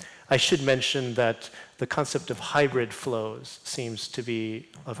I should mention that the concept of hybrid flows seems to be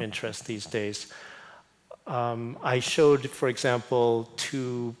of interest these days. I showed, for example,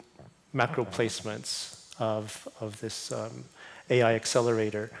 2 macro placements of this AI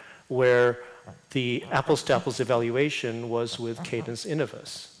accelerator, where the apples-to-apples evaluation was with Cadence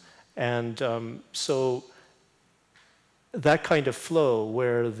Innovus. And so that kind of flow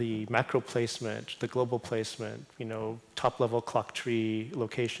where the macro placement, the global placement, top-level clock tree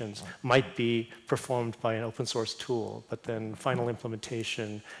locations might be performed by an open source tool, but then final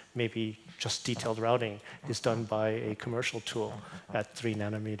implementation, maybe just detailed routing, is done by a commercial tool at 3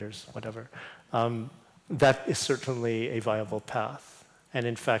 nanometers, whatever. That is certainly a viable path. And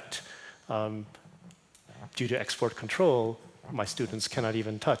in fact, due to export control, my students cannot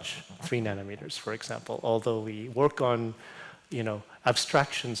even touch 3 nanometers, for example. Although we work on,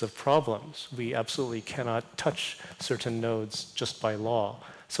 abstractions of problems, we absolutely cannot touch certain nodes just by law.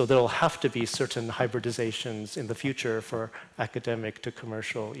 So there will have to be certain hybridizations in the future for academic to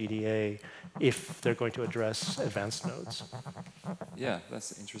commercial EDA if they're going to address advanced nodes. Yeah,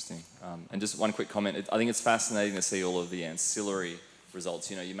 that's interesting. And just one quick comment. I think it's fascinating to see all of the ancillary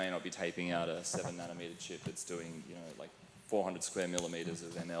results. You may not be taping out a 7 nanometer chip that's doing, like 400 square millimeters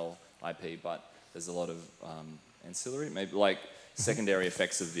of ML IP, but there's a lot of ancillary, maybe like secondary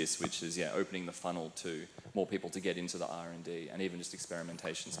effects of this, which is, opening the funnel to more people to get into the R&D and even just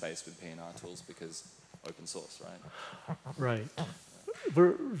experimentation space with P&R tools because open source, right? Right.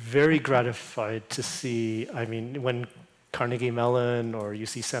 We're very gratified to see, when Carnegie Mellon or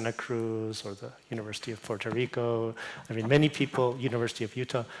UC Santa Cruz or the University of Puerto Rico, many people, University of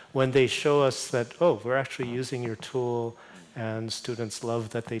Utah, when they show us that, oh, we're actually using your tool, and students love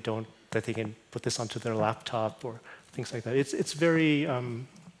that they can put this onto their laptop or things like that. It's very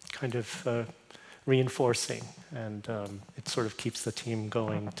kind of reinforcing, and it sort of keeps the team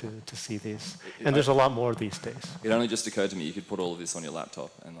going to see these. And there's a lot more these days. It only just occurred to me you could put all of this on your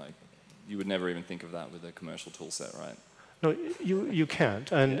laptop, and like you would never even think of that with a commercial tool set, right? No, you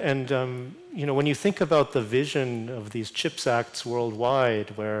can't. And you know, when you think about the vision of these CHIPS Acts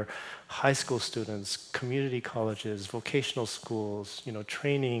worldwide, where high school students, community colleges, vocational schools, you know,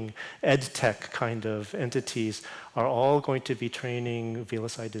 training, ed tech kind of entities are all going to be training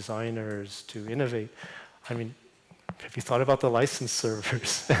VLSI designers to innovate. I mean, have you thought about the license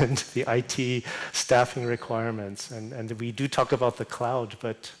servers and the IT staffing requirements? And we do talk about the cloud,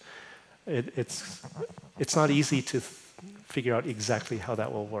 but it's not easy to figure out exactly how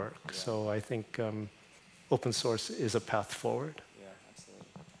that will work. Yeah. So I think open source is a path forward. Yeah,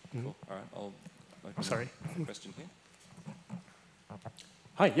 absolutely. Cool. All right, I'll open Sorry. a question here.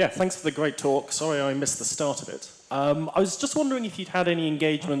 Hi, yeah, thanks for the great talk. Sorry I missed the start of it. I was just wondering if you'd had any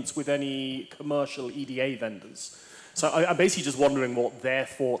engagements with any commercial EDA vendors. So I'm basically just wondering what their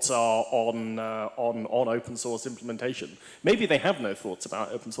thoughts are on open source implementation. Maybe they have no thoughts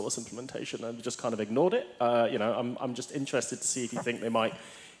about open source implementation and just kind of ignored it. You know, I'm just interested to see if you think they might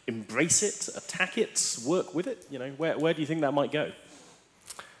embrace it, attack it, work with it. You know, where do you think that might go?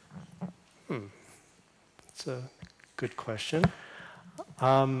 It's a good question.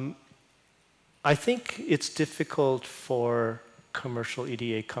 I think it's difficult for commercial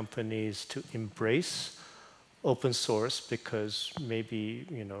EDA companies to embrace open source because maybe,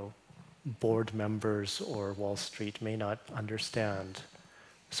 you know, board members or Wall Street may not understand,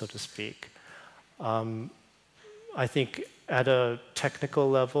 so to speak. I think at a technical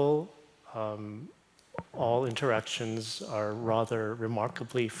level, all interactions are rather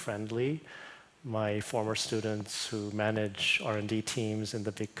remarkably friendly. My former students who manage R&D teams in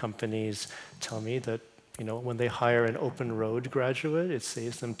the big companies tell me that, you know, when they hire an OpenROAD graduate, it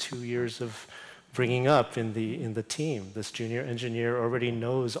saves them 2 years of bringing up in the team. This junior engineer already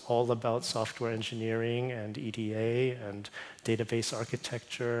knows all about software engineering and EDA and database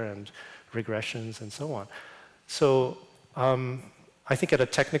architecture and regressions and so on. So I think at a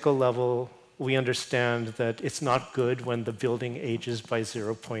technical level, we understand that it's not good when the building ages by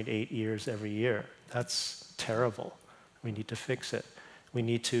 0.8 years every year. That's terrible. We need to fix it. We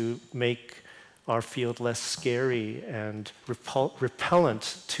need to make our field less scary and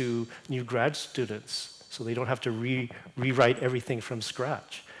repellent to new grad students so they don't have to rewrite everything from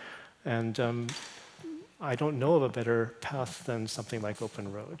scratch. And I don't know of a better path than something like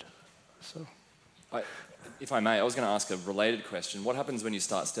OpenROAD. So. If I may, I was going to ask a related question. What happens when you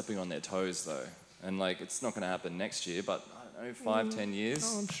start stepping on their toes, though? And like, it's not going to happen next year, but I don't know, 5, 10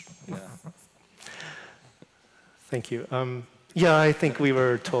 years? Yeah. Thank you. Yeah, I think we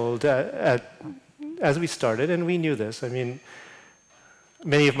were told as we started, and we knew this. I mean,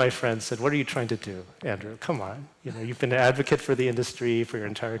 many of my friends said, "What are you trying to do, Andrew? Come on. You know, you've been an advocate for the industry for your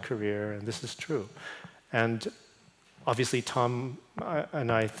entire career, and this is true." And obviously, Tom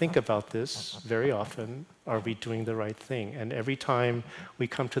and I think about this very often. Are we doing the right thing? And every time we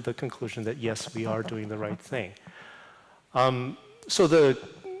come to the conclusion that, yes, we are doing the right thing. So the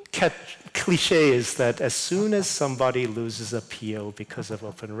cliche is that as soon as somebody loses a PO because of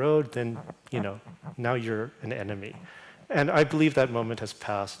OpenROAD, then, you know, now you're an enemy. And I believe that moment has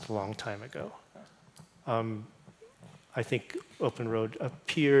passed a long time ago. I think OpenROAD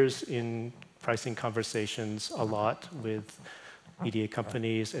appears in pricing conversations a lot with EDA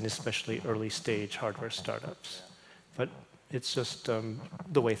companies and especially early stage hardware startups. But it's just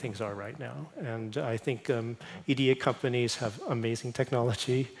the way things are right now. And I think EDA companies have amazing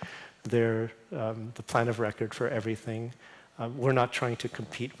technology. They're the plan of record for everything. We're not trying to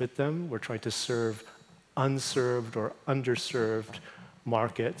compete with them. We're trying to serve unserved or underserved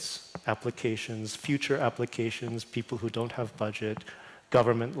markets, applications, future applications, people who don't have budget,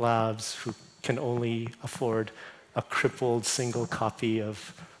 government labs who can only afford a crippled single copy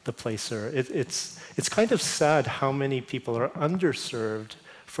of the placer. It's kind of sad how many people are underserved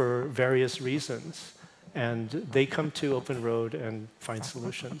for various reasons. And they come to OpenROAD and find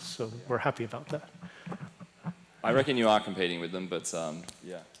solutions. So we're happy about that. I reckon you are competing with them, but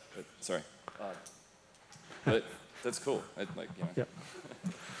yeah. But, sorry. But that's cool. Like, you know.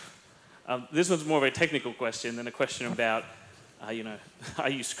 Yeah. This one's more of a technical question than a question about, you know, are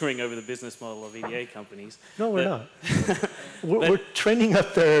you screwing over the business model of EDA companies? No, we're not. we're training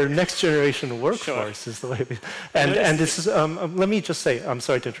up their next generation workforce, is the way we. And this is. Let me just say, I'm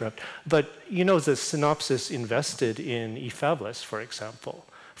sorry to interrupt, but you know, the Synopsys invested in eFabless, for example,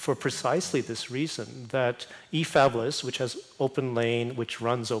 for precisely this reason that eFabless, which has OpenLane, which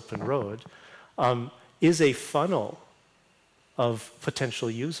runs OpenROAD, is a funnel of potential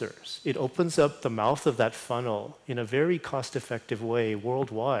users. It opens up the mouth of that funnel in a very cost-effective way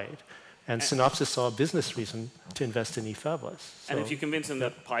worldwide. And Synopsys saw a business reason to invest in eFabless. And if you convince them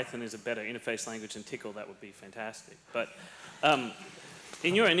that Python is a better interface language than Tcl, that would be fantastic. But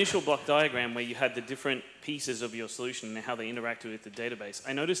in your initial block diagram where you had the different pieces of your solution and how they interacted with the database,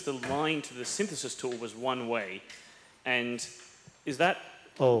 I noticed the line to the synthesis tool was one way. And is that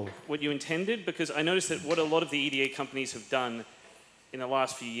what you intended? Because I noticed that what a lot of the EDA companies have done in the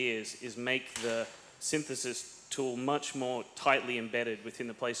last few years is make the synthesis tool much more tightly embedded within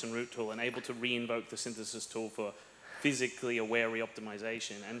the place and route tool and able to re-invoke the synthesis tool for physically aware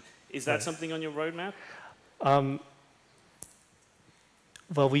reoptimization. And is that something on your roadmap?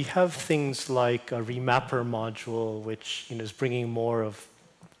 Well, we have things like a remapper module, which is bringing more of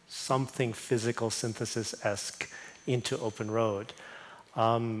something physical synthesis-esque into OpenROAD.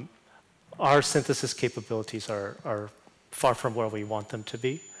 Our synthesis capabilities are far from where we want them to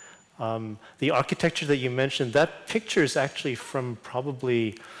be. The architecture that you mentioned, that picture is actually from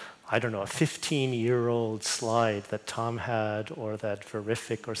probably, I don't know, a 15-year-old slide that Tom had or that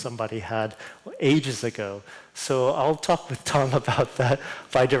Verific or somebody had ages ago. So I'll talk with Tom about that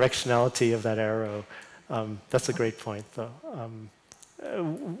bidirectionality of that arrow. That's a great point, though.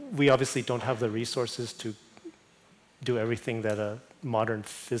 We obviously don't have the resources to do everything that a modern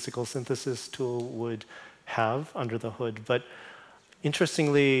physical synthesis tool would have under the hood. But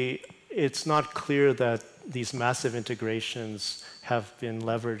interestingly, it's not clear that these massive integrations have been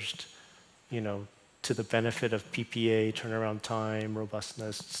leveraged, to the benefit of PPA, turnaround time,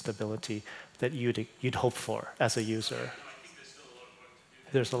 robustness, stability that you'd hope for as a user. I think there's still a lot of work to do.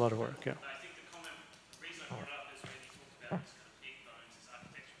 There's a lot of work, yeah. But I think the reason I brought it up is when you talked about this kind of big bones, this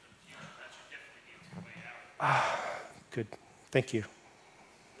architecture for the future, that should definitely be a two-way arrow. Good. Thank you.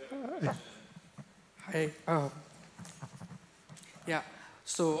 Hi. Yeah.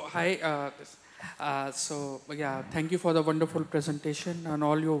 So hi. Thank you for the wonderful presentation and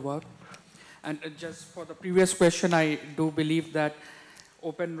all your work. And just for the previous question, I do believe that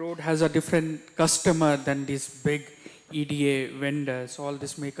OpenROAD has a different customer than these big EDA vendors. All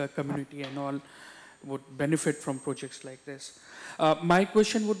this maker community and all would benefit from projects like this. My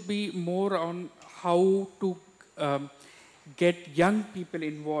question would be more on how to get young people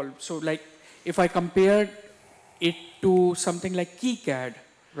involved. So like if I compared it to something like KiCad,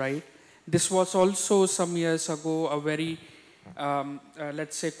 right? This was also some years ago a very,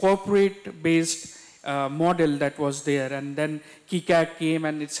 let's say, corporate-based model that was there. And then KiCad came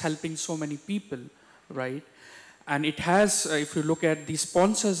and it's helping so many people, right? And it has, if you look at the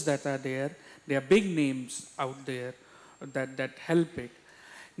sponsors that are there, there are big names out there that help it.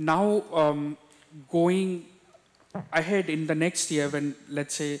 Now, going ahead in the next year when,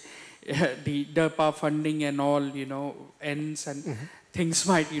 let's say, the DARPA funding and all, ends and things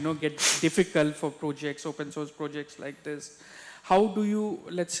might, get difficult for projects, open source projects like this. How do you,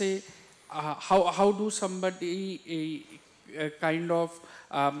 let's say, how do somebody kind of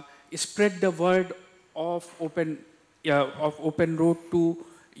spread the word of OpenROAD to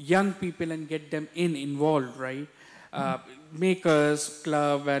young people and get them involved, right? Makers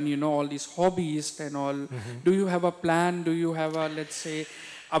club and all these hobbyists and all. Do you have a plan? Do you have a, let's say,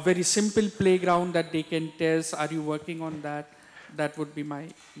 a very simple playground that they can test? Are you working on that? That would be my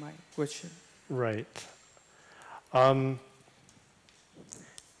question. Right. I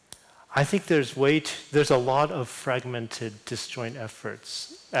think there's a lot of fragmented disjoint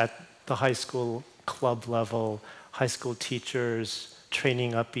efforts at the high school club level, high school teachers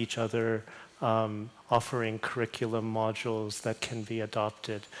training up each other, offering curriculum modules that can be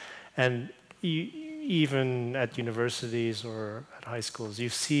adopted. And even at universities or at high schools, you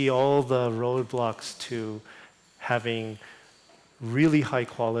see all the roadblocks to having really high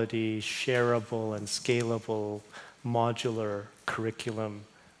quality, shareable and scalable modular curriculum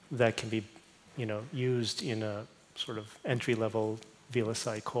that can be used in a sort of entry-level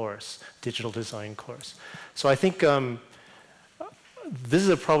VLSI course, digital design course. So I think this is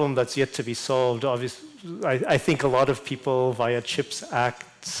a problem that's yet to be solved. Obviously, I think a lot of people via CHIPS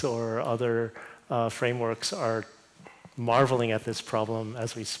Acts or other frameworks are marveling at this problem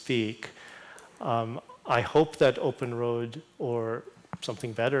as we speak. I hope that OpenROAD or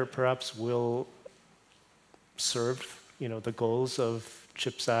something better perhaps will serve the goals of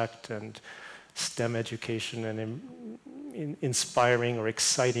CHIPS Act and STEM education and inspiring or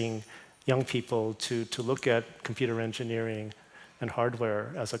exciting young people to look at computer engineering and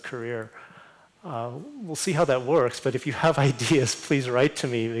hardware as a career. We'll see how that works, but if you have ideas, please write to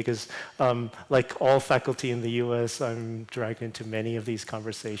me because like all faculty in the US, I'm dragged into many of these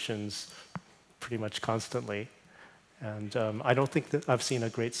conversations pretty much constantly. And I don't think that I've seen a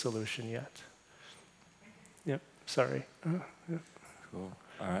great solution yet. Yep, sorry. Cool.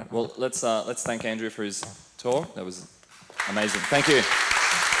 All right. Well, let's thank Andrew for his talk. That was amazing. Thank you.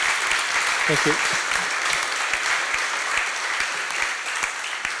 Thank you.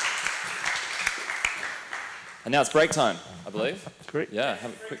 And now it's break time, I believe. Great. Yeah,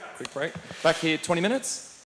 have a quick break. Back here, 20 minutes.